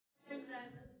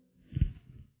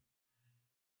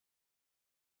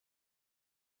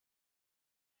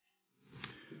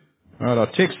All right,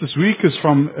 our text this week is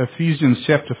from Ephesians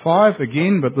chapter 5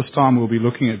 again, but this time we'll be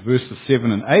looking at verses 7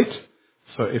 and 8.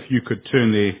 So if you could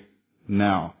turn there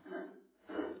now.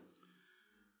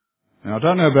 Now I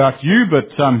don't know about you, but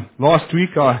last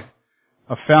week I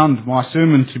found my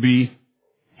sermon to be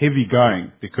heavy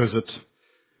going because it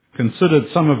considered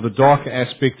some of the darker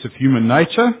aspects of human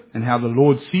nature and how the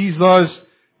Lord sees those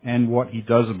and what He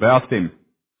does about them.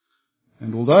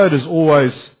 And although it is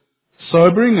always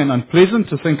sobering and unpleasant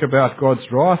to think about God's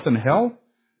wrath and hell,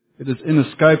 it is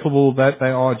inescapable that they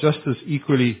are just as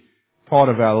equally part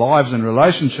of our lives and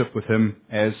relationship with Him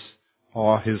as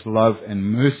are His love and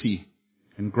mercy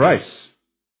and grace.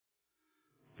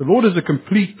 The Lord is a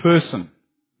complete person,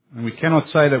 and we cannot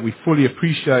say that we fully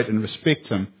appreciate and respect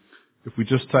Him if we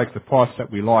just take the parts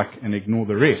that we like and ignore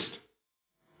the rest.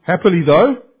 Happily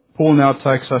though, Paul now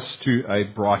takes us to a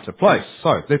brighter place.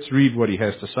 So let's read what he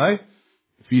has to say.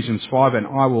 Ephesians 5, and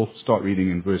I will start reading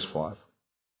in verse 5.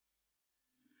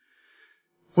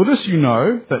 For this you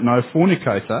know, that no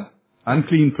fornicator,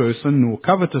 unclean person, nor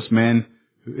covetous man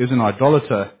who is an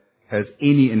idolater has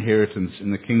any inheritance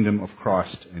in the kingdom of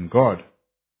Christ and God.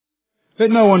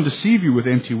 Let no one deceive you with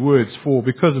empty words, for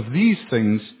because of these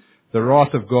things the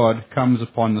wrath of God comes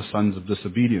upon the sons of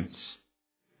disobedience.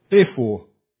 Therefore,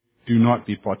 do not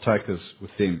be partakers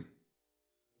with them.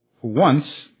 For once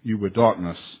you were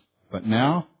darkness, but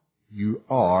now you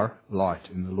are light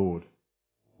in the Lord.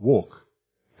 Walk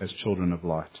as children of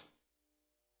light.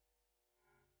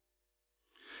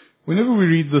 Whenever we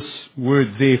read this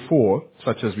word therefore,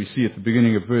 such as we see at the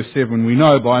beginning of verse 7, we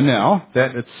know by now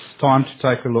that it's time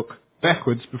to take a look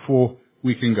backwards before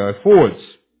we can go forwards.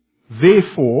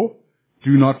 Therefore,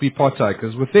 do not be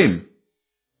partakers with them.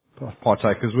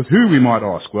 Partakers with who, we might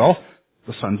ask? Well,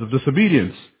 the sons of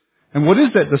disobedience. And what is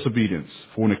that disobedience?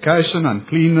 Fornication,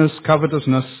 uncleanness,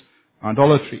 covetousness,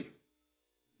 idolatry.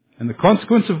 And the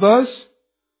consequence of those?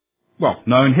 Well,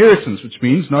 no inheritance, which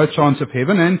means no chance of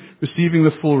heaven and receiving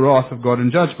the full wrath of God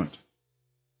in judgment.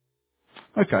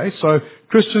 Okay, so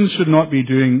Christians should not be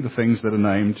doing the things that are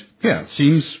named here. It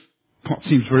seems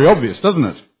very obvious, doesn't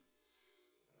it?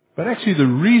 But actually the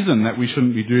reason that we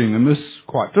shouldn't be doing them is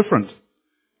quite different.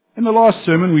 In the last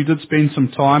sermon we did spend some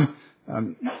time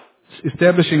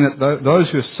establishing that those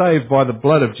who are saved by the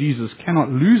blood of Jesus cannot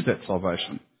lose that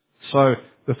salvation. So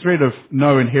the threat of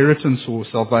no inheritance or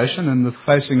salvation and the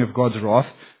facing of God's wrath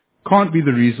can't be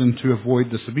the reason to avoid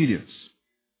disobedience.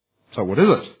 So what is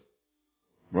it?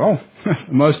 Well,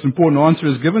 the most important answer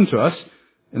is given to us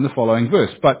in the following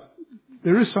verse. But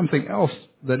there is something else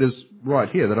that is right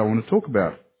here that I want to talk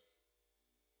about.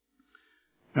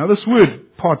 Now this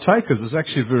word partakers is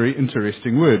actually a very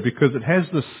interesting word because it has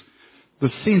this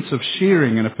sense of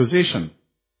sharing in a possession.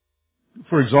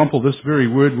 For example, this very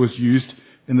word was used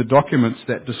in the documents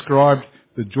that described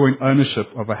the joint ownership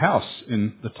of a house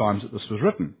in the times that this was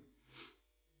written.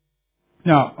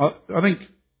 Now, I think,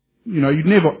 you'd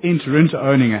never enter into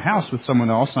owning a house with someone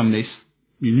else unless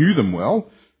you knew them well.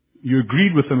 You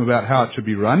agreed with them about how it should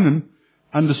be run and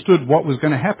understood what was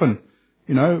going to happen.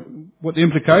 What the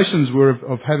implications were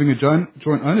of having a joint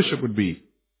ownership would be.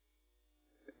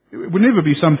 It would never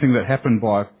be something that happened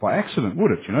by accident,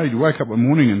 would it? You'd wake up one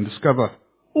morning and discover,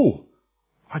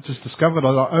 I just discovered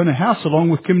I own a house along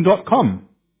with Kim.com.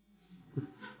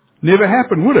 Never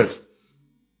happened, would it?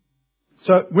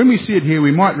 So when we see it here,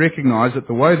 we might recognize that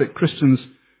the way that Christians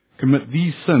commit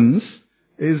these sins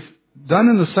is done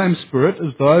in the same spirit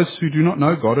as those who do not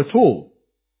know God at all.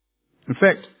 In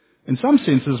fact, in some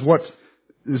senses, what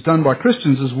is done by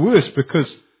Christians is worse because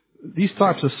these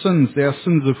types of sins, they are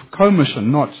sins of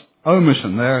commission, not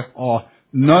omission. They are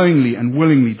knowingly and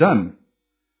willingly done.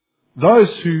 Those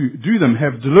who do them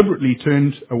have deliberately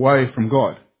turned away from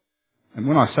God. And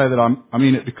when I say that, I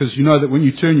mean it because you know that when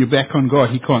you turn your back on God,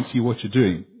 He can't see what you're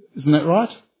doing. Isn't that right?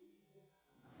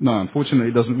 No, unfortunately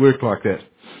it doesn't work like that.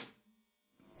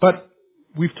 But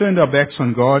we've turned our backs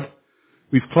on God.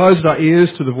 We've closed our ears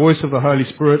to the voice of the Holy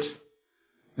Spirit.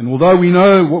 And although we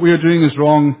know what we are doing is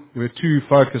wrong, we're too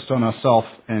focused on ourselves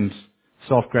and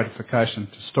self-gratification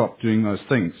to stop doing those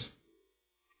things.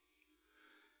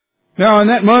 Now, in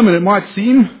that moment, it might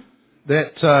seem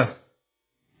that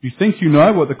you think you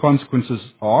know what the consequences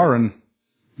are, and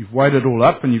you've weighed it all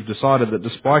up, and you've decided that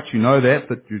despite you know that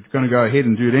you're going to go ahead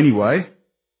and do it anyway.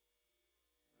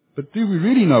 But do we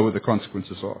really know what the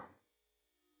consequences are?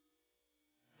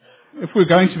 If we're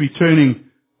going to be turning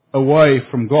away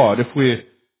from God, if we're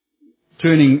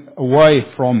turning away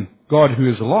from God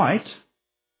who is light,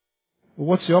 well,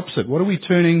 what's the opposite? What are we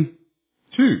turning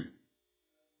to?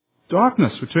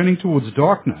 Darkness. We're turning towards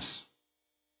darkness.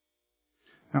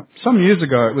 Now, some years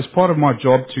ago, it was part of my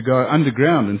job to go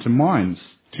underground into mines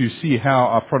to see how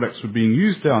our products were being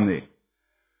used down there.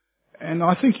 And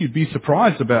I think you'd be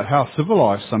surprised about how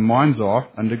civilized some mines are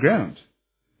underground.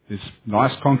 There's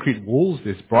nice concrete walls,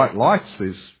 there's bright lights,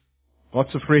 there's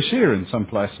lots of fresh air in some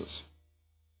places.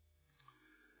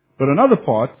 But in other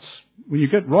parts, when you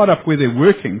get right up where they're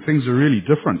working, things are really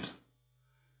different.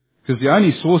 Because the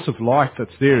only source of light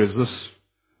that's there is this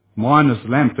miner's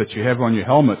lamp that you have on your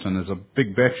helmet, and there's a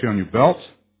big battery on your belt,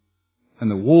 and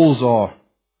the walls are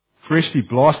freshly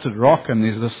blasted rock, and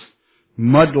there's this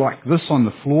mud like this on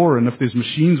the floor, and if there's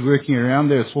machines working around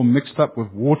there, it's all mixed up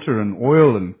with water and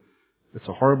oil, and it's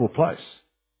a horrible place.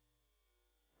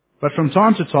 But from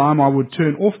time to time, I would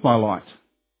turn off my light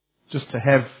just to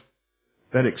have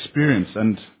that experience,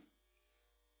 and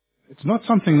it's not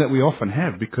something that we often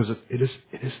have because it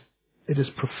is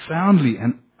profoundly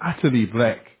and utterly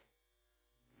black.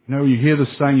 You know, you hear this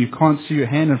saying, you can't see your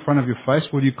hand in front of your face.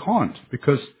 Well, you can't,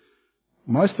 because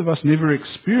most of us never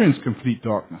experience complete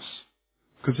darkness,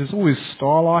 because there's always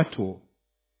starlight, or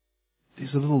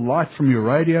there's a little light from your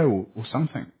radio or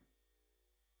something.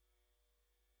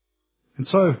 And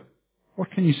so,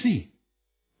 what can you see?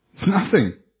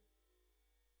 Nothing.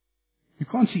 You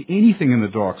can't see anything in the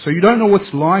dark, so you don't know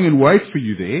what's lying in wait for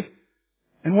you there,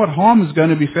 and what harm is going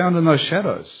to be found in those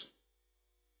shadows.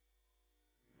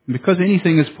 And because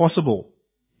anything is possible,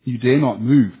 you dare not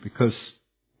move, because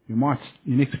your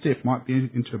next step might be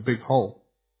into a big hole.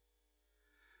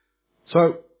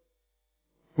 So,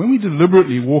 when we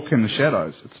deliberately walk in the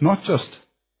shadows, it's not just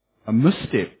a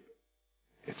misstep,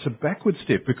 it's a backward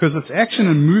step, because it's action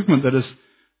and movement that is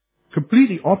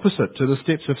completely opposite to the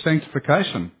steps of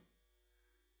sanctification.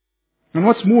 And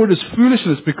what's more, it is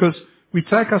foolishness, because we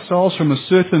take ourselves from a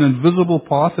certain invisible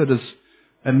path that is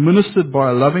administered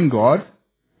by a loving God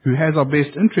who has our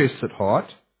best interests at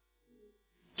heart,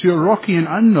 to a rocky and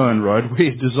unknown road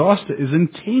where disaster is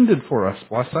intended for us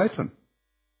by Satan.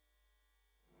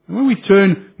 And when we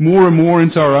turn more and more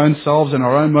into our own selves and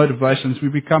our own motivations, we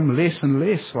become less and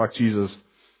less like Jesus.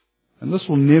 And this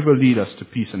will never lead us to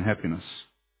peace and happiness.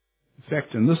 In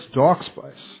fact, in this dark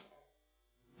space,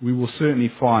 we will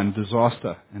certainly find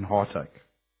disaster and heartache.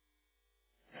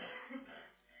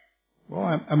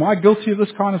 Well, am I guilty of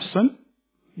this kind of sin?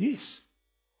 Yes.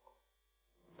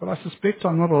 But I suspect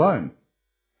I'm not alone.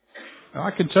 Now,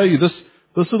 I can tell you this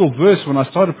little verse, when I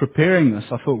started preparing this,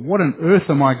 I thought, what on earth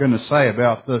am I going to say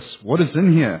about this? What is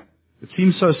in here? It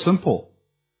seems so simple.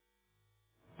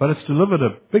 But it's delivered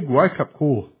a big wake-up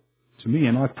call to me,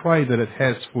 and I pray that it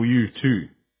has for you too.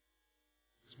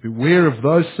 Beware of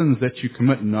those sins that you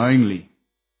commit knowingly.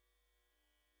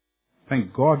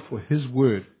 Thank God for His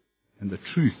word and the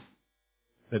truth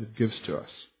that it gives to us.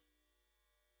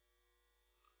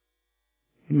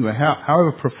 Anyway,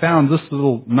 however profound this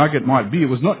little nugget might be, it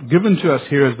was not given to us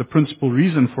here as the principal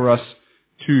reason for us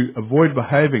to avoid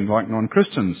behaving like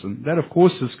non-Christians. And that, of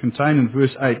course, is contained in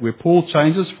verse 8, where Paul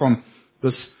changes from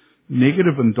this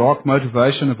negative and dark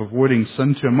motivation of avoiding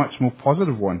sin to a much more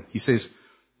positive one. He says,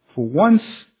 For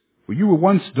you were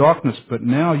once darkness, but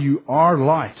now you are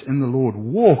light in the Lord.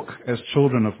 Walk as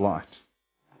children of light.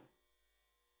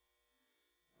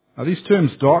 Now, these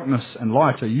terms darkness and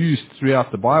light are used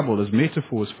throughout the Bible as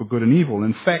metaphors for good and evil.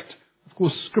 In fact, of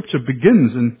course, Scripture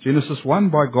begins in Genesis 1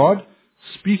 by God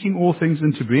speaking all things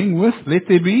into being with, let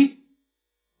there be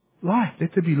light,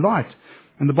 let there be light.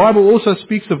 And the Bible also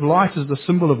speaks of light as the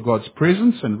symbol of God's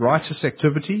presence and righteous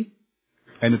activity,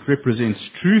 and it represents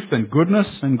truth and goodness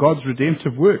and God's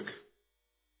redemptive work.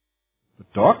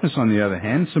 But darkness, on the other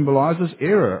hand, symbolizes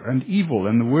error and evil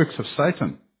and the works of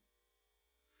Satan.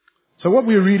 So what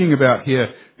we're reading about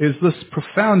here is this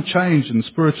profound change in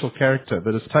spiritual character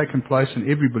that has taken place in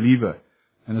every believer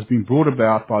and has been brought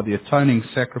about by the atoning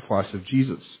sacrifice of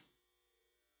Jesus.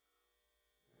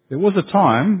 There was a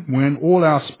time when all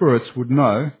our spirits would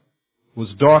know was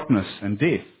darkness and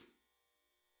death.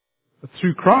 But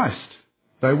through Christ,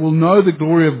 they will know the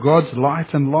glory of God's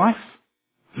light and life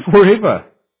forever.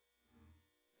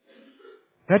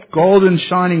 That golden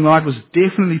shining light was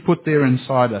definitely put there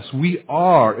inside us. We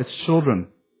are its children.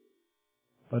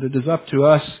 But it is up to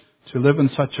us to live in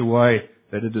such a way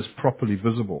that it is properly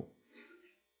visible.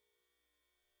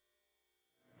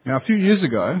 Now, a few years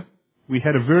ago, we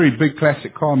had a very big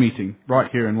classic car meeting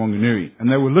right here in Wanganui, and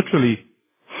there were literally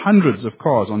hundreds of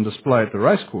cars on display at the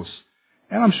racecourse,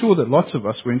 and I'm sure that lots of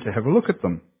us went to have a look at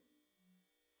them.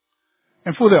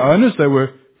 And for their owners, they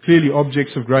were clearly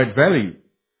objects of great value.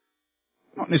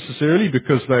 Not necessarily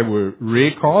because they were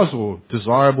rare cars or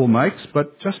desirable makes,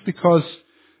 but just because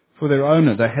for their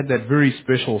owner they had that very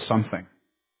special something.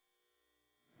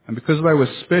 And because they were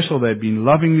special, they'd been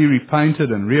lovingly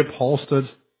repainted and reupholstered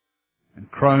and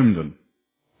chromed and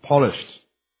polished.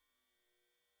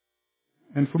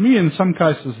 And for me, in some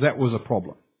cases, that was a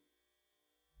problem.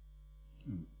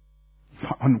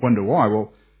 I wonder why.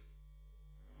 Well,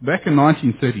 back in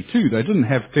 1932, they didn't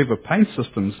have clever paint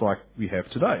systems like we have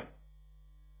today.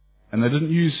 And they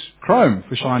didn't use chrome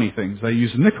for shiny things. They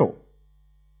used nickel.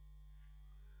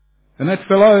 And that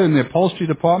fellow in the upholstery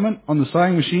department on the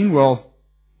sewing machine, well,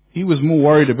 he was more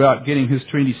worried about getting his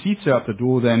 20 seats out the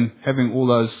door than having all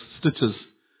those stitches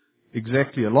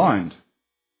exactly aligned.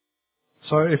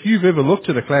 So if you've ever looked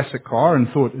at a classic car and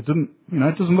thought it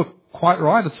doesn't look quite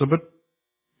right, it's a bit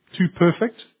too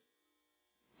perfect,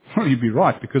 well, you'd be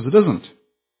right, because it isn't.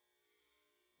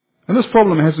 And this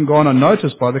problem hasn't gone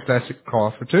unnoticed by the classic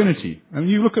car fraternity. And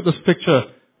you look at this picture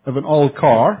of an old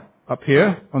car up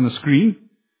here on the screen,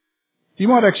 you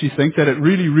might actually think that it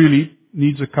really, really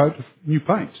needs a coat of new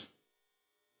paint.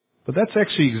 But that's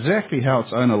actually exactly how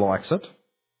its owner likes it.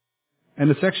 And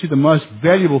it's actually the most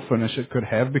valuable finish it could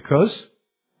have, because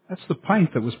that's the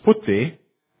paint that was put there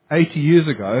 80 years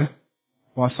ago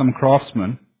by some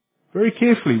craftsman very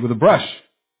carefully with a brush.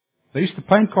 They used to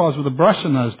paint cars with a brush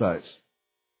in those days.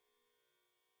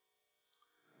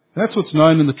 That's what's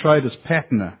known in the trade as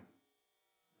patina.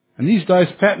 And these days,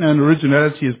 patina and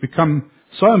originality has become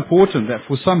so important that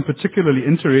for some particularly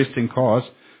interesting cars,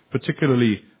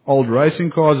 particularly old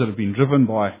racing cars that have been driven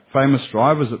by famous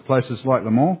drivers at places like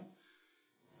Le Mans,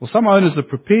 well, some owners are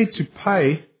prepared to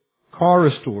pay car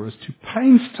restorers to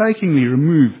painstakingly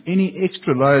remove any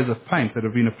extra layers of paint that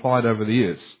have been applied over the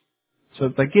years, so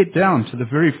that they get down to the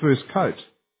very first coat.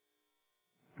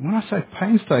 And when I say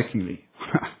painstakingly,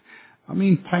 I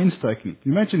mean painstakingly.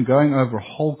 Can you imagine going over a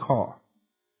whole car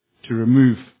to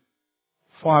remove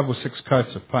 5 or 6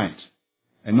 coats of paint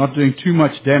and not doing too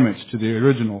much damage to the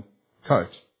original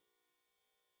coat?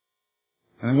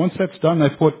 And then once that's done, they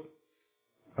put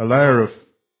a layer of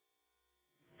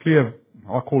clear,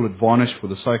 I call it varnish for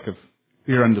the sake of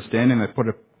clear understanding. They put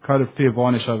a coat of clear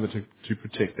varnish over to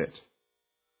protect that.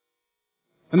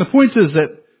 And the point is that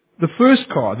the first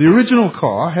car, the original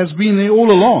car, has been there all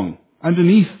along,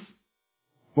 underneath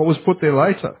what was put there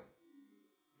later.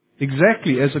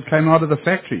 Exactly as it came out of the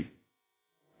factory.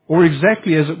 Or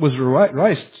exactly as it was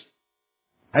raced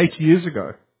 80 years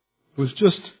ago. It was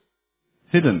just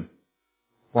hidden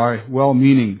by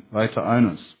well-meaning later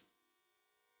owners.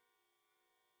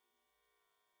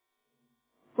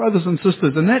 Brothers and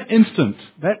sisters, in that instant,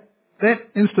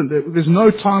 there's no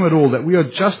time at all that we are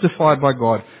justified by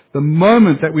God. The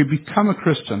moment that we become a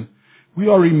Christian, we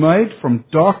are remade from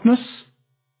darkness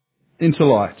into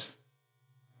light.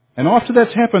 And after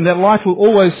that's happened, that light will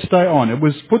always stay on. It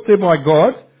was put there by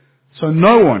God, so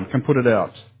no one can put it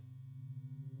out.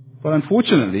 But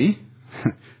unfortunately,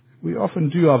 we often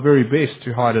do our very best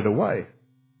to hide it away.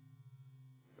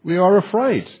 We are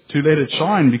afraid to let it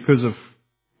shine because of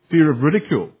fear of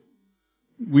ridicule.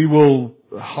 We will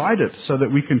hide it so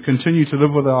that we can continue to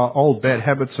live with our old bad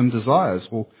habits and desires.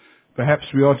 Or perhaps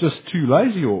we are just too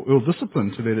lazy or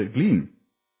ill-disciplined to let it gleam.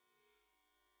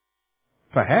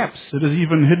 Perhaps it is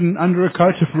even hidden under a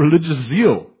coat of religious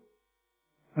zeal.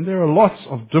 And there are lots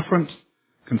of different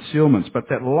concealments, but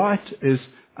that light is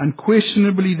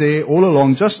unquestionably there all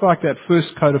along, just like that first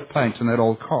coat of paint in that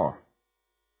old car.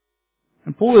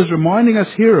 And Paul is reminding us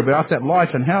here about that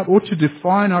light and how it ought to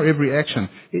define our every action.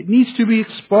 It needs to be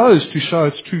exposed to show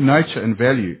its true nature and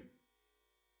value.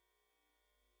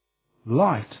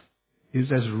 Light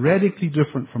is as radically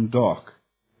different from dark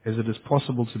as it is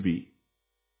possible to be.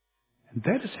 And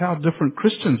that is how different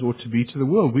Christians ought to be to the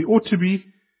world. We ought to be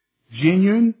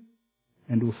genuine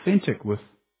and authentic with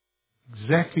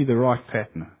exactly the right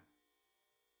patina.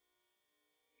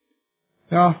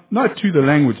 Now, note too the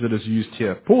language that is used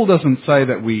here. Paul doesn't say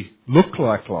that we look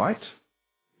like light.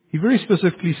 He very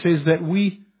specifically says that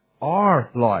we are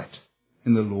light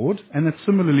in the Lord, and that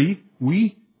similarly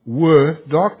we were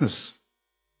darkness.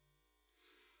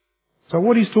 So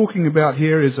what he's talking about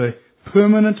here is a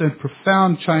permanent and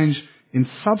profound change in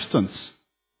substance,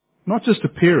 not just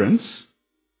appearance.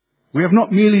 We have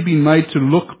not merely been made to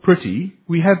look pretty,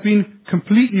 we have been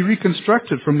completely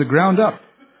reconstructed from the ground up.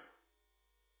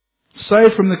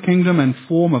 Saved from the kingdom and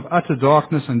form of utter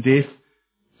darkness and death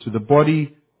to the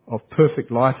body of perfect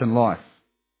light and life.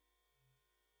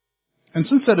 And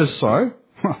since that is so,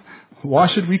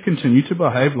 why should we continue to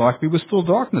behave like we were still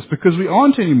darkness? Because we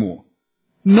aren't anymore.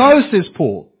 No, says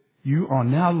Paul, you are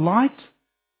now light.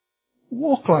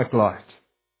 Walk like light.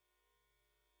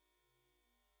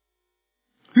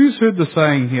 Who's heard the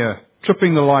saying here,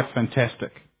 tripping the light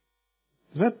fantastic?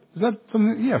 Is that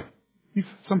something? Yeah,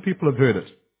 some people have heard it.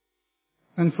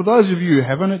 And for those of you who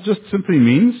haven't, it just simply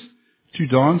means to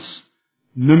dance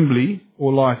nimbly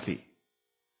or lightly.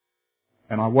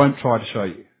 And I won't try to show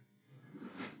you.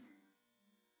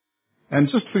 And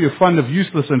just for your fund of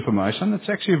useless information, it's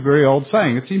actually a very old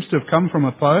saying. It seems to have come from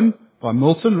a poem by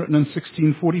Milton written in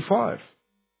 1645.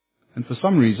 And for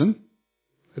some reason,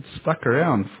 it's stuck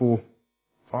around for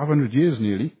 500 years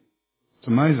nearly. It's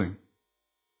amazing.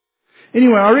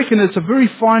 Anyway, I reckon it's a very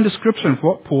fine description of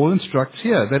what Paul instructs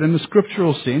here, that in the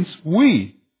scriptural sense,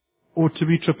 we ought to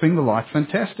be tripping the light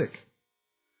fantastic.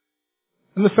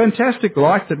 And the fantastic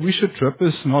light that we should trip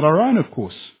is not our own, of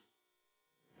course.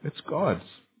 It's God's.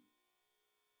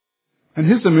 And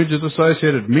his image is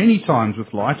associated many times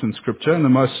with light in Scripture in the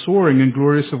most soaring and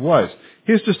glorious of ways.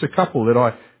 Here's just a couple that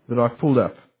I pulled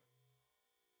up.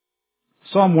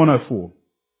 Psalm 104.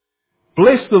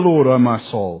 Bless the Lord, O my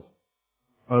soul.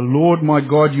 O Lord my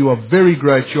God, you are very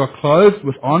great. You are clothed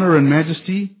with honor and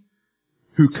majesty,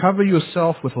 who cover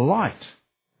yourself with light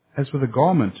as with a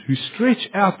garment, who stretch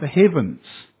out the heavens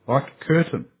like a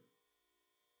curtain.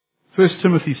 1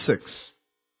 Timothy 6.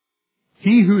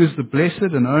 He who is the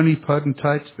blessed and only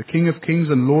potentate, the King of kings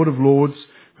and Lord of lords,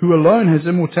 who alone has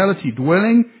immortality,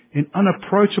 dwelling in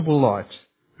unapproachable light,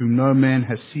 whom no man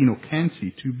has seen or can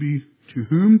see, to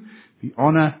whom be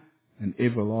honor and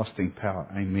everlasting power.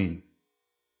 Amen.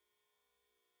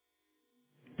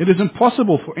 It is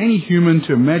impossible for any human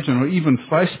to imagine or even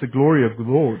face the glory of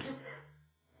the Lord.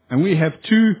 And we have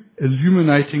two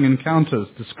illuminating encounters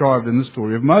described in the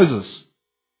story of Moses.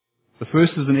 The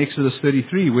first is in Exodus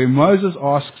 33, where Moses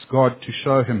asks God to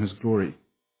show him his glory.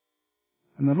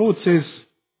 And the Lord says,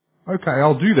 okay,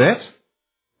 I'll do that,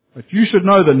 but you should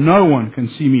know that no one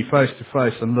can see me face to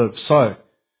face and live. So,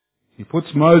 he puts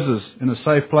Moses in a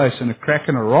safe place in a crack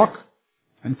in a rock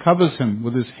and covers him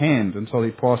with his hand until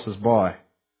he passes by.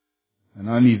 And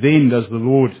only then does the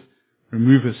Lord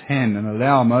remove his hand and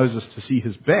allow Moses to see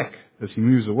his back as he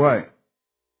moves away.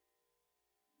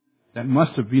 That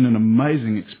must have been an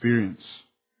amazing experience.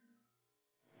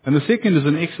 And the second is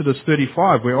in Exodus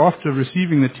 35, where after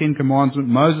receiving the Ten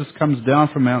Commandments, Moses comes down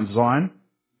from Mount Zion.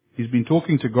 He's been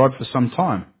talking to God for some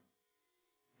time.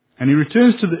 And he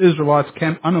returns to the Israelites'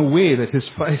 camp unaware that his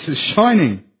face is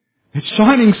shining. It's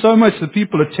shining so much that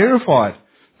people are terrified,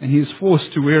 and he is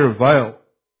forced to wear a veil.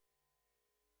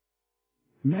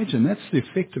 Imagine, that's the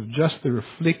effect of just the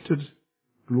reflected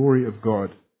glory of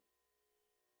God.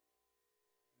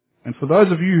 And for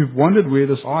those of you who've wondered where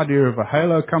this idea of a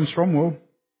halo comes from, well,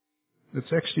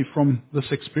 it's actually from this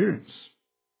experience.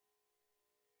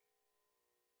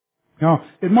 Now,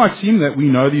 it might seem that we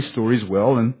know these stories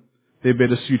well and they're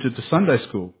better suited to Sunday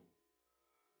school.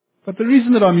 But the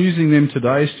reason that I'm using them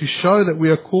today is to show that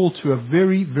we are called to a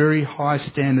very, very high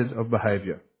standard of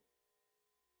behavior.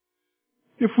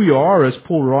 If we are, as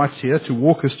Paul writes here, to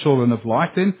walk as children of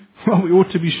light, then, well, we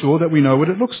ought to be sure that we know what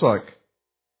it looks like.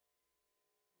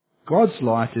 God's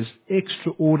light is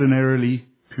extraordinarily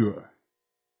pure.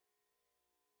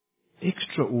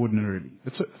 Extraordinarily.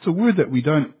 It's a word that we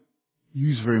don't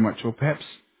use very much, or perhaps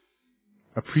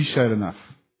appreciate enough.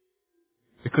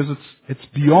 Because it's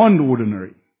beyond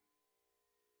ordinary.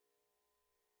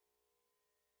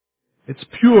 It's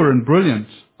pure and brilliant.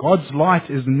 God's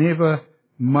light is never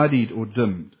muddied or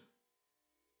dimmed.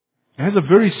 It has a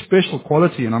very special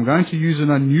quality, and I'm going to use an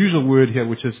unusual word here,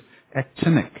 which is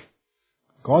actinic.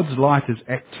 God's light is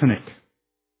actinic.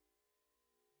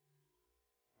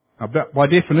 Now, by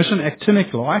definition,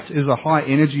 actinic light is a high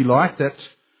energy light that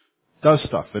does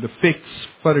stuff. It affects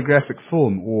photographic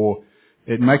film, or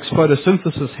it makes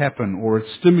photosynthesis happen, or it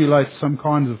stimulates some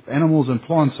kinds of animals and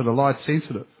plants that are light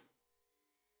sensitive.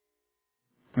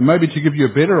 And maybe to give you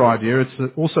a better idea,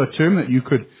 it's also a term that you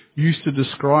could use to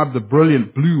describe the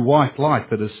brilliant blue-white light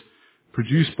that is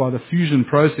produced by the fusion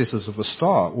processes of a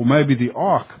star, or maybe the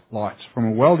arc light from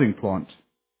a welding plant.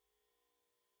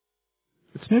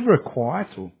 It's never a quiet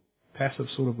or passive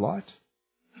sort of light.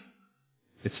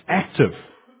 It's active.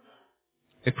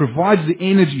 It provides the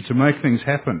energy to make things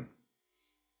happen.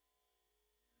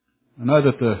 I know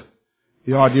that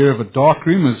the idea of a dark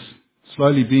room is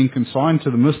slowly being consigned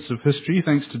to the mists of history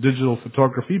thanks to digital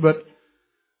photography, but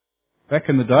back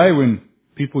in the day when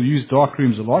people used dark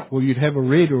rooms a lot, well, you'd have a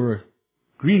red or a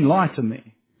green light in there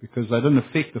because they didn't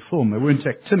affect the film. They weren't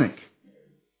actinic.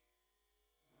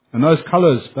 And those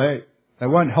colours, they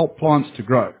won't help plants to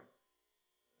grow.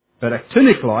 But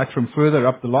actinic light from further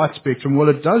up the light spectrum, well,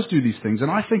 it does do these things. And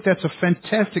I think that's a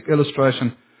fantastic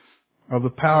illustration of the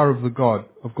power of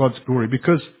God's glory,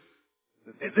 because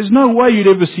there's no way you'd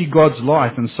ever see God's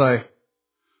light and say,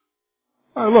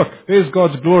 oh, look, there's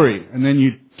God's glory. And then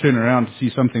you turn around to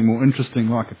see something more interesting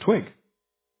like a twig.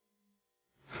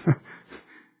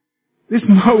 There's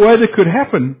no way that could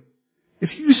happen. If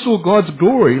you saw God's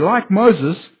glory like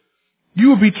Moses, you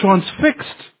would be transfixed.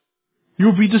 You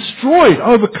would be destroyed,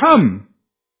 overcome.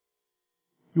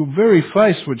 Your very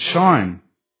face would shine.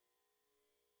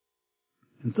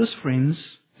 And this, friends,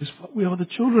 is what we are the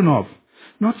children of.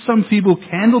 Not some feeble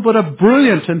candle, but a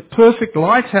brilliant and perfect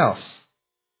lighthouse.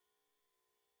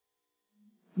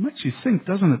 It makes you think,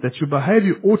 doesn't it, that your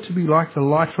behavior ought to be like the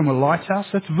light from a lighthouse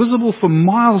that's visible for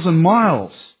miles and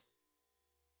miles.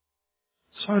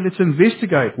 So let's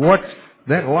investigate what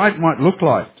that light might look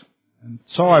like. And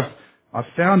so I've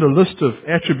found a list of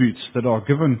attributes that are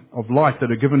given, of light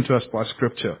that are given to us by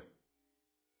Scripture.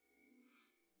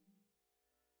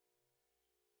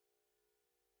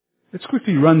 Let's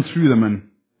quickly run through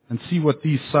them and see what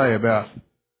these say about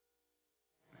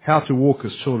how to walk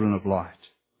as children of light.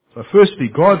 So firstly,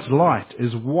 God's light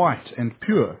is white and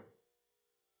pure.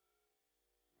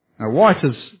 Now white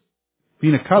has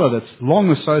been a color that's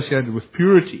long associated with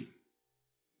purity.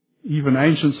 Even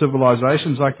ancient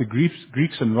civilizations like the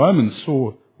Greeks and Romans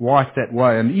saw white that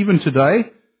way. And even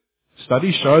today,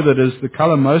 studies show that it is the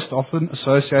color most often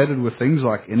associated with things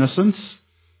like innocence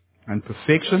and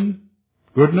perfection,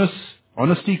 goodness,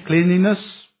 honesty, cleanliness,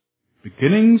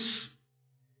 beginnings,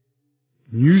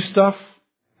 new stuff,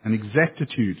 and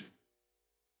exactitude.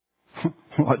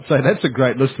 Well, I'd say that's a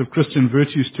great list of Christian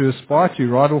virtues to aspire to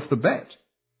right off the bat.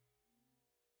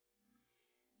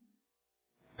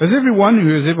 As everyone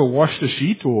who has ever washed a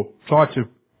sheet or tried to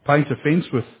paint a fence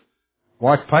with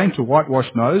white paint or whitewash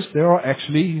knows, there are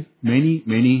actually many,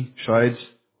 many shades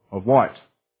of white.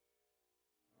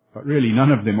 But really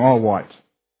none of them are white.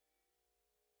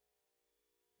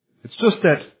 It's just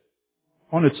that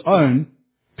on its own,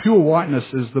 pure whiteness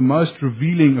is the most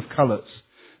revealing of colors.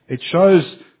 It shows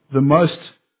the most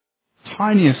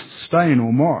tiniest stain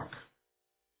or mark.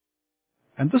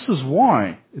 And this is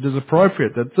why it is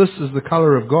appropriate that this is the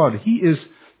color of God. He is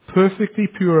perfectly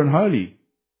pure and holy.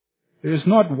 There is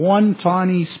not one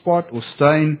tiny spot or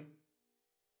stain,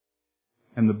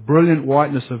 and the brilliant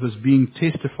whiteness of His being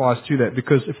testifies to that,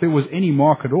 because if there was any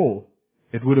mark at all,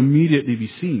 it would immediately be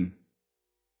seen.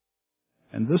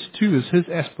 And this too is His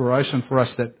aspiration for us,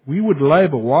 that we would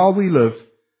labor while we live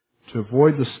to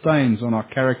avoid the stains on our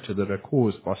character that are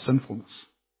caused by sinfulness.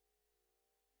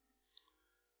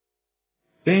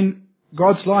 Then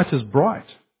God's light is bright.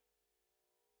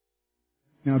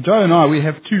 Now Joe and I, we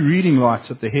have 2 reading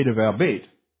lights at the head of our bed.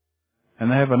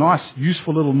 And they have a nice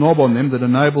useful little knob on them that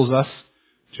enables us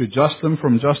to adjust them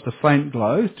from just a faint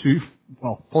glow to,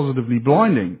 well, positively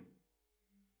blinding.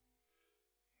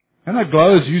 And that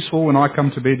glow is useful when I come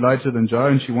to bed later than Joe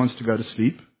and she wants to go to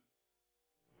sleep.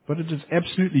 But it is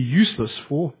absolutely useless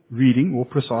for reading or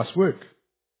precise work.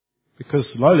 Because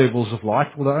low levels of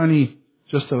light will only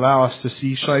just allow us to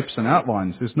see shapes and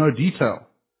outlines. There's no detail.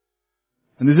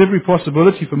 And there's every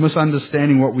possibility for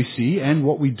misunderstanding what we see and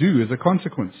what we do as a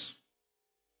consequence.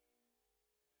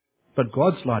 But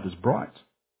God's light is bright.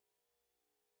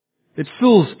 It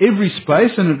fills every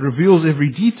space and it reveals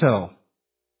every detail,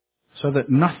 so that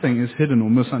nothing is hidden or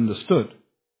misunderstood.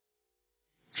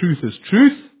 Truth is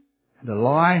truth, and a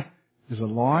lie is a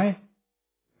lie,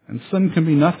 and sin can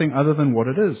be nothing other than what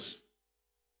it is.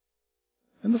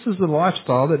 And this is the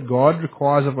lifestyle that God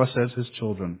requires of us as His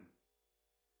children.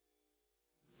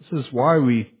 This is why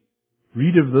we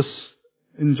read of this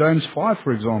in James 5,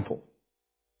 for example.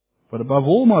 But above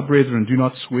all, my brethren, do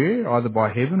not swear either by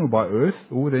heaven or by earth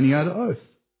or with any other oath.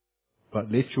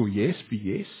 But let your yes be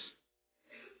yes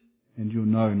and your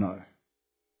no, no.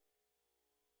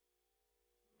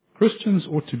 Christians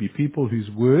ought to be people whose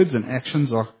words and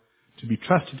actions are to be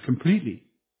trusted completely,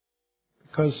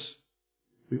 because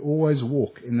we always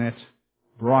walk in that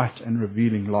bright and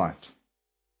revealing light.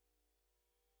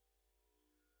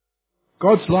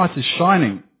 God's light is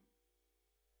shining.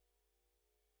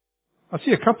 I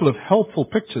see a couple of helpful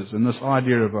pictures in this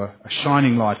idea of a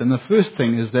shining light. And the first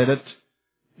thing is that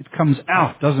it comes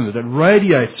out, doesn't it? It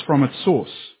radiates from its source.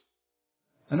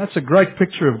 And that's a great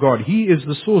picture of God. He is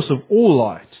the source of all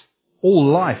light, all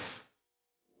life,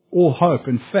 all hope.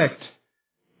 In fact,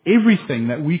 everything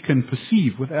that we can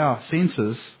perceive with our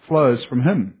senses flows from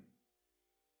Him.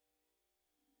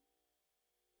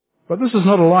 But this is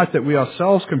not a light that we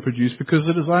ourselves can produce, because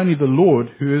it is only the Lord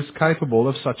who is capable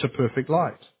of such a perfect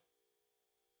light.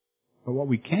 But what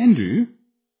we can do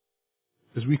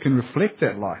is we can reflect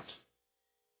that light.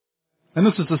 And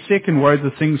this is the second way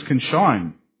that things can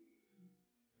shine.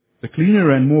 The cleaner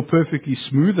and more perfectly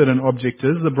smooth that an object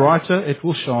is, the brighter it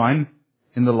will shine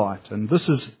in the light. And this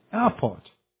is our part,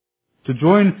 to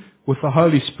join with the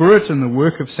Holy Spirit and the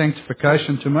work of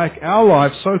sanctification to make our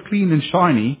lives so clean and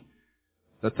shiny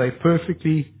that they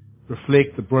perfectly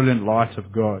reflect the brilliant light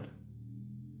of God.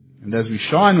 And as we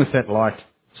shine with that light,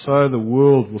 so the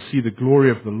world will see the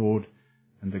glory of the Lord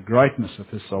and the greatness of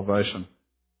His salvation.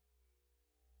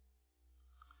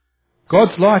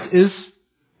 God's light is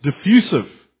diffusive.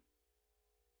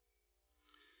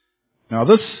 Now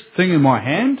this thing in my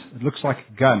hand, it looks like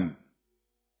a gun.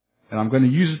 And I'm going to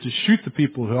use it to shoot the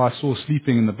people who I saw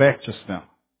sleeping in the back just now.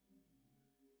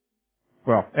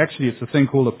 Well, actually it's a thing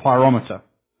called a pyrometer.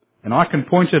 And I can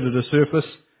point it at a surface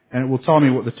and it will tell me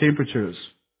what the temperature is.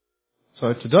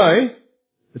 So today,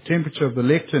 the temperature of the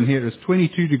lectern here is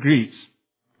 22 degrees.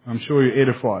 I'm sure you're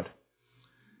edified.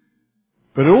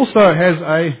 But it also has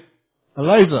a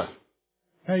laser.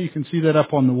 Okay, you can see that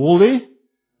up on the wall there.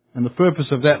 And the purpose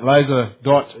of that laser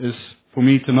dot is for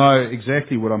me to know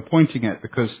exactly what I'm pointing at,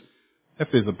 because if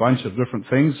there's a bunch of different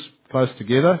things close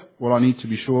together, well, I need to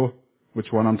be sure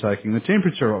which one I'm taking the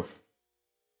temperature of.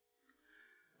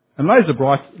 And laser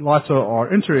lights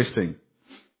are interesting.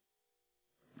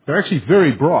 They're actually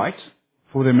very bright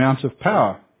for the amount of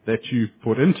power that you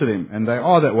put into them. And they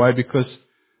are that way because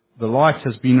the light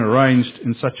has been arranged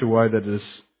in such a way that it is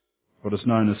what is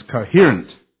known as coherent.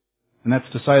 And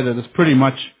that's to say that it's pretty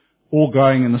much all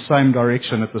going in the same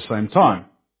direction at the same time.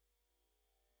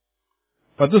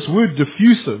 But this word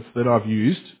diffusive that I've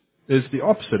used is the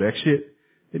opposite actually.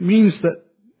 It means that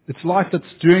it's light that's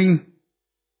doing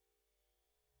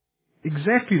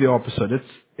exactly the opposite.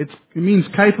 It means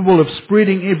capable of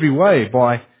spreading every way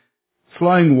by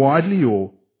flowing widely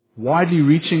or widely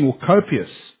reaching or copious.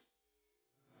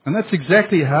 And that's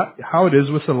exactly how it is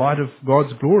with the light of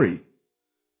God's glory.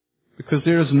 Because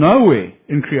there is nowhere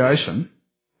in creation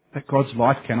that God's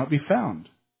light cannot be found.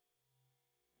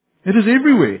 It is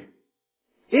everywhere.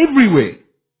 Everywhere.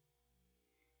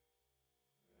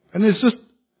 And there's just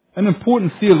an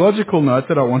important theological note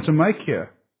that I want to make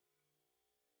here.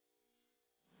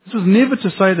 This is never to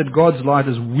say that God's light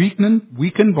is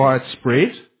weakened by its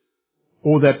spread,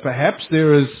 or that perhaps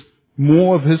there is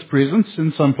more of His presence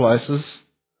in some places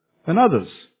than others.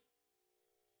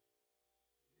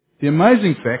 The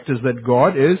amazing fact is that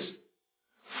God is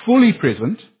fully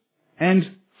present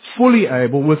and fully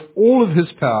able with all of His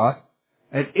power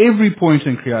at every point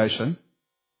in creation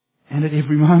and at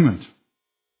every moment.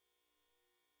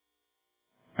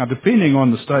 Now, depending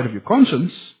on the state of your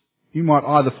conscience, you might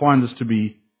either find this to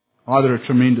be either a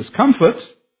tremendous comfort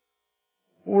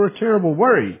or a terrible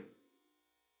worry.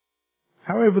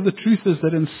 However, the truth is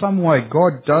that in some way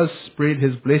God does spread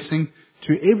His blessing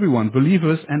to everyone,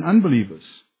 believers and unbelievers.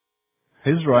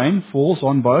 His rain falls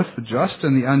on both the just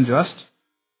and the unjust,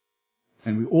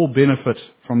 and we all benefit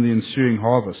from the ensuing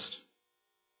harvest.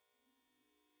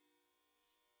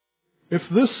 If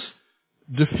this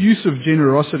diffusive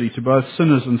generosity to both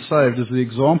sinners and saved is the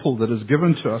example that is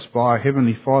given to us by our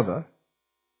Heavenly Father,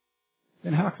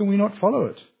 then how can we not follow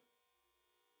it?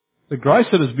 The grace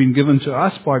that has been given to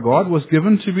us by God was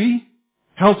given to be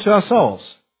held to ourselves.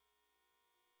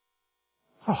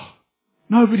 Oh,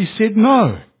 nobody said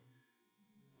no.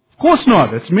 Of course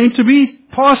not. It's meant to be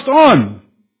passed on.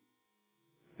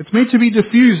 It's meant to be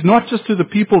diffused not just to the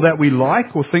people that we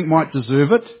like or think might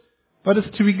deserve it, but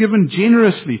it's to be given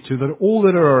generously to all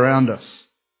that are around us.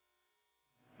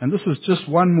 And this is just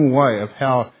one more way of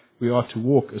how we are to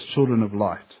walk as children of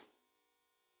light.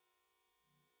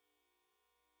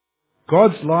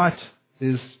 God's light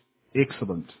is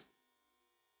excellent.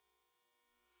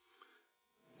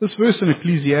 This verse in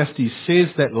Ecclesiastes says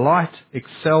that light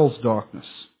excels darkness.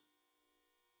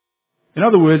 In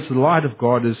other words, the light of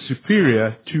God is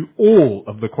superior to all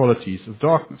of the qualities of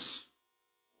darkness.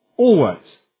 Always.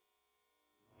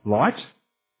 Light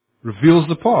reveals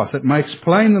the path. It makes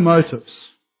plain the motives.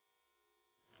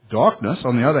 Darkness,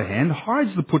 on the other hand,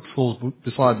 hides the pitfalls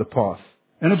beside the path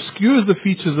and obscures the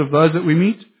features of those that we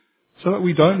meet so that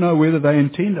we don't know whether they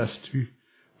intend us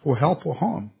for help or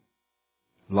harm.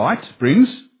 Light brings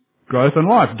growth and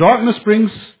life. Darkness brings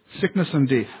sickness and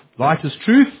death. Light is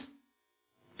truth.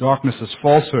 Darkness is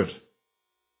falsehood.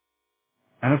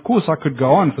 And of course I could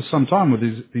go on for some time with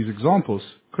these examples,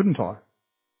 couldn't I?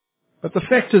 But the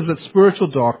fact is that spiritual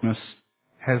darkness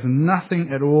has nothing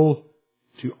at all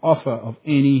to offer of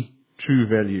any true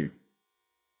value.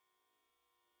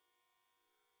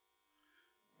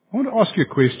 I want to ask you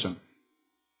a question.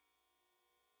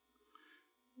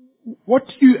 What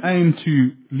do you aim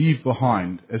to leave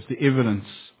behind as the evidence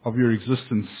of your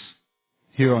existence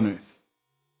here on earth?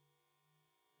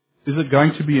 Is it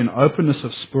going to be an openness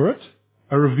of spirit,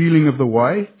 a revealing of the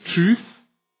way, truth,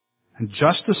 and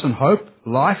justice and hope,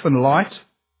 life and light?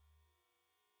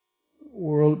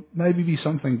 or it'll maybe be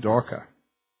something darker.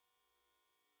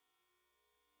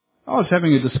 I was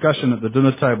having a discussion at the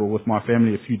dinner table with my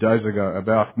family a few days ago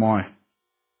about my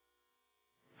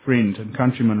friend and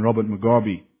countryman Robert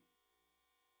Mugabe.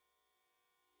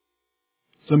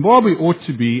 Zimbabwe ought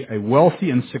to be a wealthy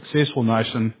and successful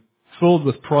nation filled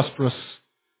with prosperous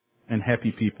and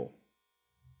happy people.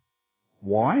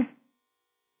 Why?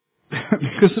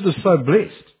 Because it is so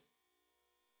blessed.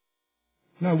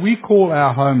 No, we call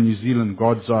our home New Zealand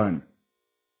God's own.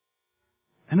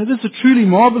 And it is a truly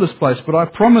marvelous place, but I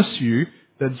promise you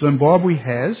that Zimbabwe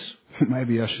has,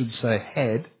 maybe I should say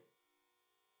had,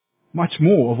 much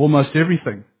more of almost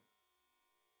everything.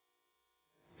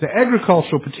 The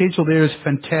agricultural potential there is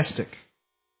fantastic.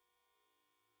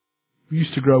 We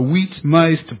used to grow wheat,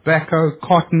 maize, tobacco,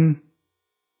 cotton,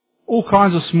 all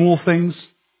kinds of small things.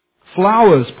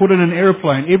 Flowers put in an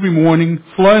aeroplane every morning,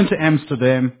 flown to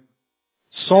Amsterdam,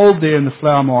 sold there in the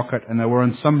flower market, and they were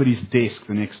on somebody's desk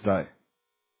the next day.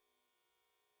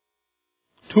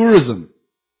 Tourism.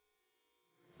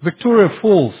 Victoria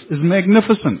Falls is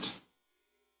magnificent.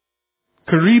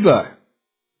 Kariba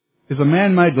is a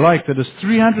man-made lake that is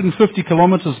 350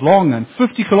 kilometers long and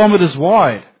 50 kilometers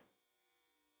wide.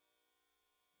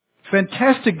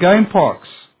 Fantastic game parks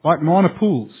like Mana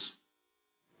Pools,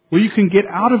 where you can get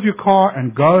out of your car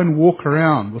and go and walk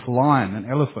around with lion and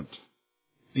elephant.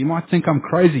 You might think I'm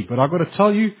crazy, but I've got to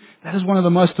tell you, that is one of the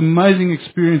most amazing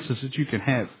experiences that you can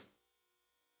have.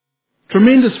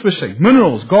 Tremendous fishing,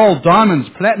 minerals, gold, diamonds,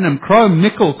 platinum, chrome,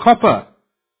 nickel, copper,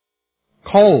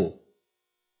 coal,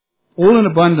 all in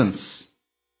abundance.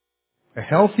 A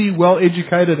healthy,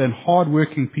 well-educated and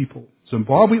hard-working people.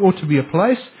 Zimbabwe ought to be a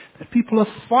place that people are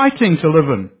fighting to live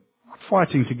in, not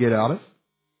fighting to get out of.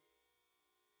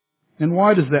 And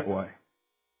why is that way?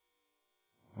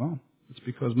 Well, it's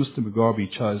because Mr.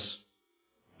 Mugabe chose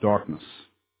darkness.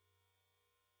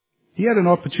 He had an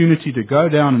opportunity to go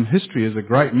down in history as a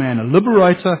great man, a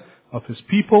liberator of his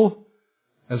people,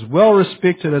 as well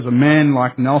respected as a man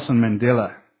like Nelson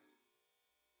Mandela.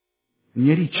 And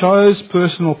yet he chose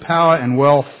personal power and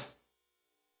wealth,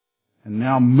 and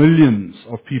now millions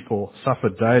of people suffer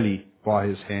daily by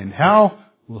his hand. How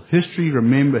will history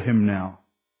remember him now?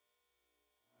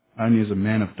 Only as a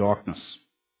man of darkness.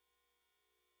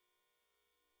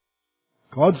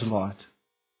 God's light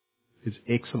is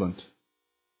excellent.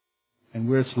 And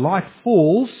where its light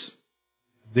falls,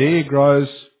 there grows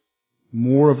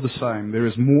more of the same. There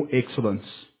is more excellence.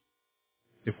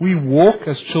 If we walk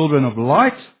as children of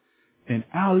light, then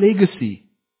our legacy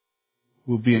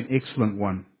will be an excellent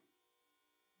one.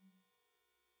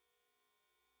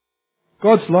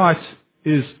 God's light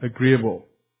is agreeable.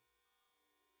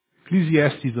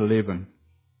 Ecclesiastes 11.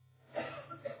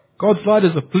 God's light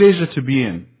is a pleasure to be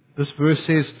in. This verse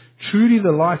says, truly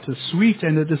the light is sweet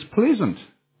and it is pleasant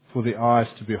for the eyes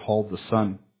to behold the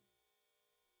sun.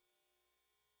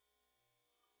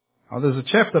 Now, there's a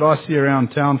chap that I see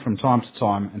around town from time to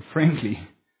time, and frankly,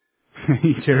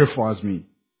 he terrifies me.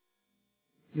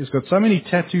 He's got so many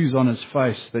tattoos on his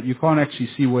face that you can't actually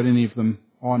see what any of them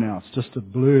are now. It's just a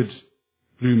blurred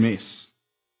blue mess.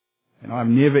 And I've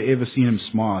never ever seen him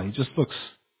smile. He just looks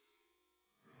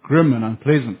grim and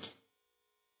unpleasant.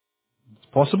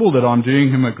 It's possible that I'm doing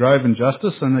him a grave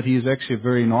injustice and that he is actually a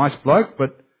very nice bloke,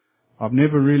 but I've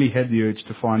never really had the urge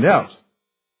to find out.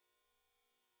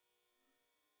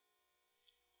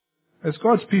 As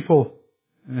God's people,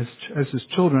 as His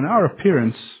children, our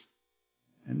appearance,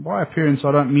 and by appearance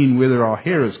I don't mean whether our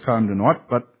hair is combed or not,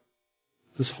 but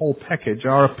this whole package,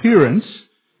 our appearance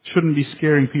shouldn't be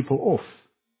scaring people off.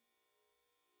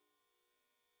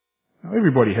 Now,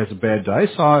 everybody has a bad day,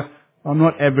 so I'm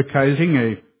not advocating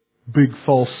a big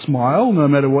false smile, no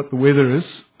matter what the weather is,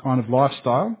 kind of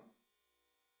lifestyle.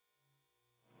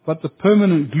 But the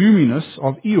permanent gloominess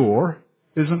of Eeyore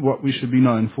isn't what we should be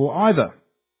known for either.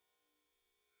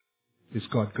 Is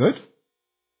God good?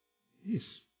 Yes.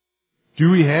 Do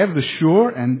we have the sure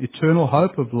and eternal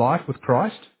hope of life with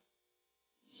Christ?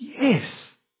 Yes.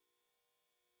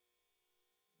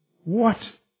 What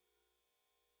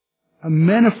a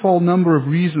manifold number of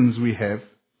reasons we have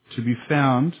to be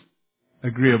found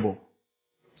agreeable.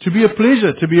 To be a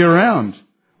pleasure to be around.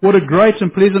 What a great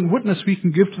and pleasant witness we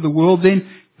can give to the world then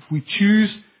if we choose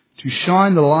to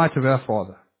shine the light of our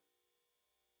Father.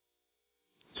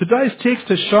 Today's text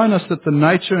has shown us that the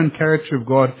nature and character of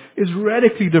God is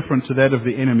radically different to that of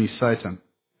the enemy Satan.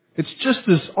 It's just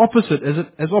as opposite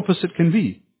as opposite can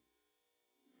be.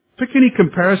 Pick any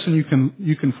comparison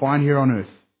you can find here on earth.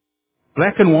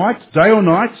 Black and white, day or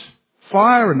night,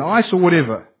 fire and ice or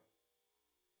whatever.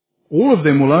 All of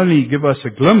them will only give us a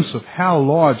glimpse of how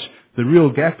large the real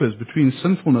gap is between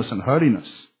sinfulness and holiness.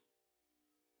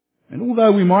 And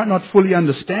although we might not fully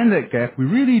understand that gap, we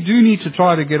really do need to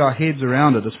try to get our heads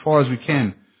around it as far as we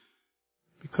can.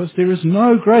 Because there is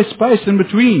no grey space in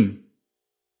between.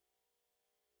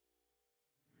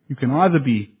 You can either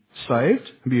be saved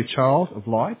and be a child of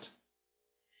light,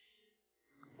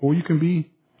 or you can be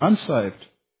unsaved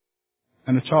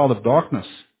and a child of darkness.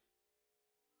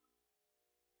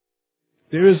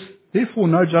 There is therefore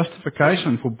no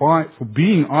justification for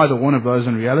being either one of those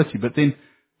in reality, but then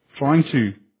trying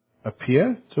to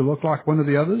appear to look like one of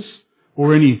the others,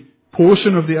 or any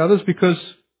portion of the others, because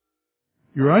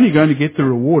you're only going to get the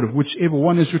reward of whichever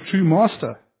one is your true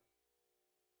master.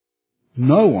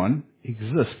 No one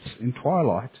exists in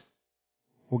twilight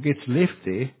or gets left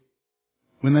there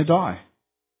when they die.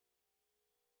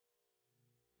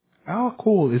 Our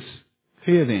call is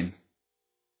clear then,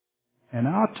 and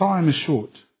our time is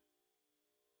short.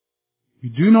 We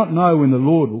do not know when the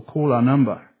Lord will call our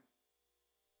number.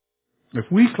 If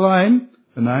we claim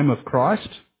the name of Christ,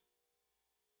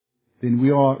 then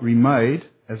we are remade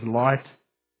as light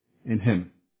in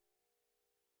Him.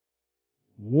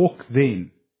 Walk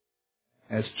then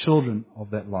as children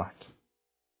of that light.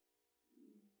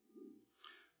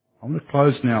 I'm going to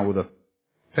close now with a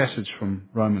passage from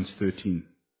Romans 13.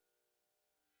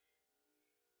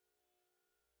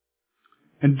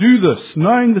 And do this,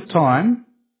 knowing the time,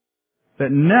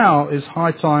 that now is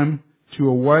high time to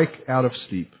awake out of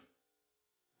sleep.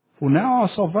 For now our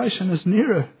salvation is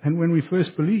nearer than when we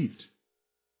first believed.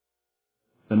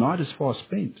 The night is far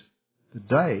spent. The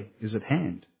day is at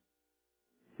hand.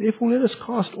 Therefore let us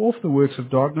cast off the works of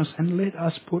darkness and let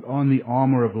us put on the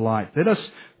armour of light. Let us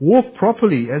walk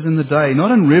properly as in the day,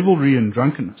 not in revelry and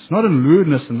drunkenness, not in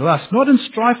lewdness and lust, not in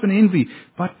strife and envy,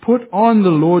 but put on the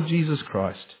Lord Jesus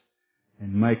Christ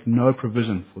and make no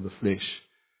provision for the flesh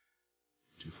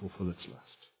to fulfill its lust.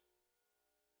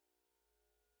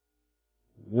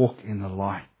 Walk in the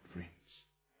light, friends.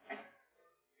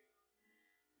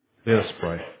 Let us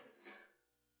pray.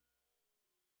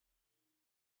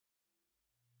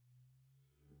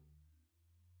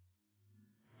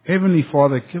 Heavenly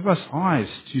Father, give us eyes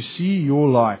to see your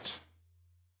light.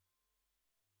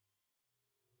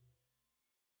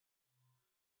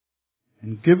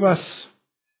 And give us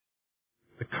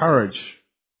the courage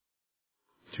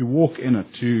to walk in it,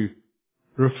 to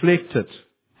reflect it,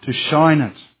 to shine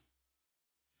it,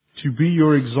 to be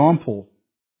your example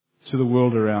to the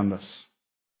world around us.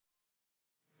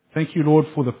 Thank you, Lord,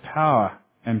 for the power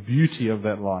and beauty of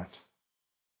that light.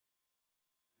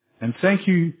 And thank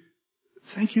you,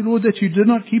 Lord, that you did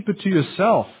not keep it to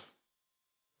yourself,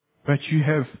 but you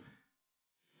have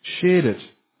shared it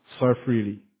so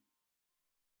freely.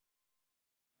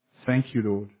 Thank you,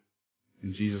 Lord,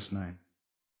 in Jesus' name.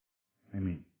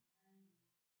 Amen.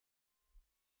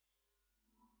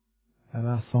 Our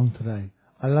last song today.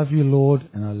 I love you, Lord,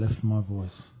 and I lift my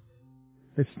voice.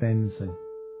 Let's stand and sing.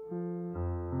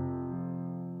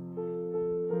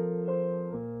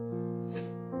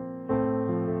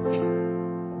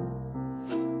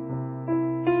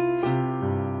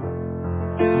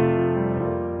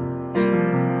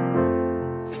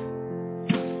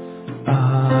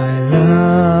 I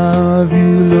love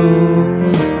you,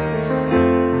 Lord,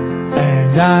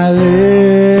 and I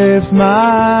lift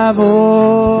my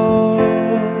voice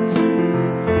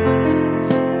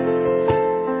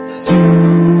to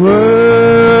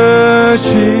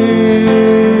worship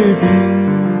you.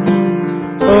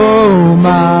 Oh,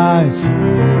 my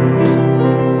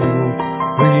soul,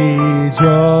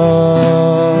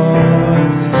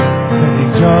 rejoice.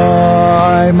 Take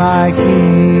joy, my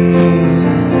King,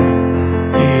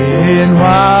 in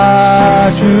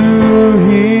what you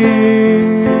hear.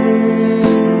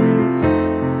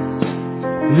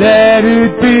 Let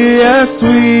it be a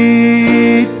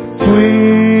sweet,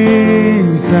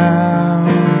 sweet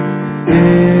sound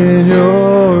in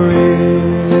your ear.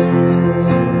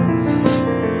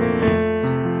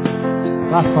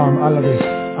 Last time, I love it.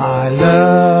 I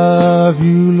love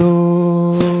you,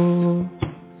 Lord,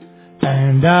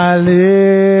 and I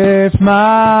lift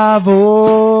my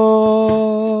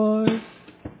voice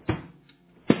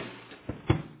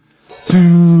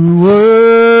to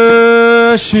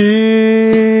worship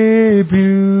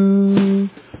you.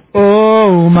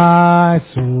 Oh, my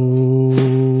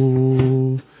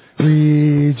soul,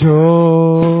 rejoice.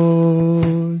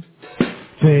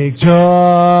 Take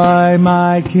joy,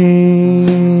 my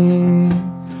King,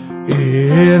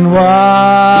 in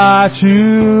what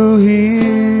you hear.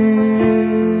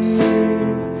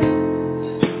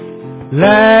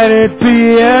 Let it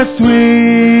be a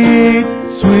sweet,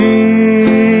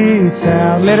 sweet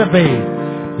sound. Let it be.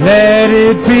 Let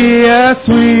it be a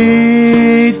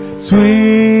sweet,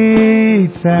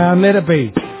 sweet sound. Let it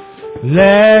be.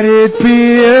 Let it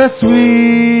be a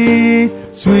sweet,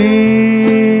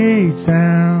 sweet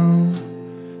sound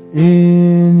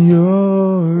in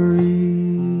your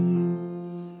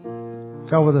ear.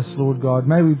 Go with us, Lord God.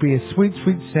 May we be a sweet,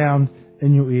 sweet sound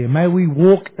in your ear. May we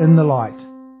walk in the light.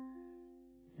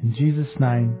 In Jesus'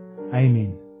 name,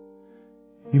 amen.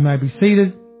 You may be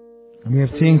seated, and we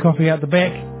have tea and coffee out the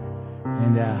back,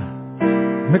 and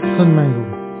mix and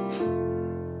mingle.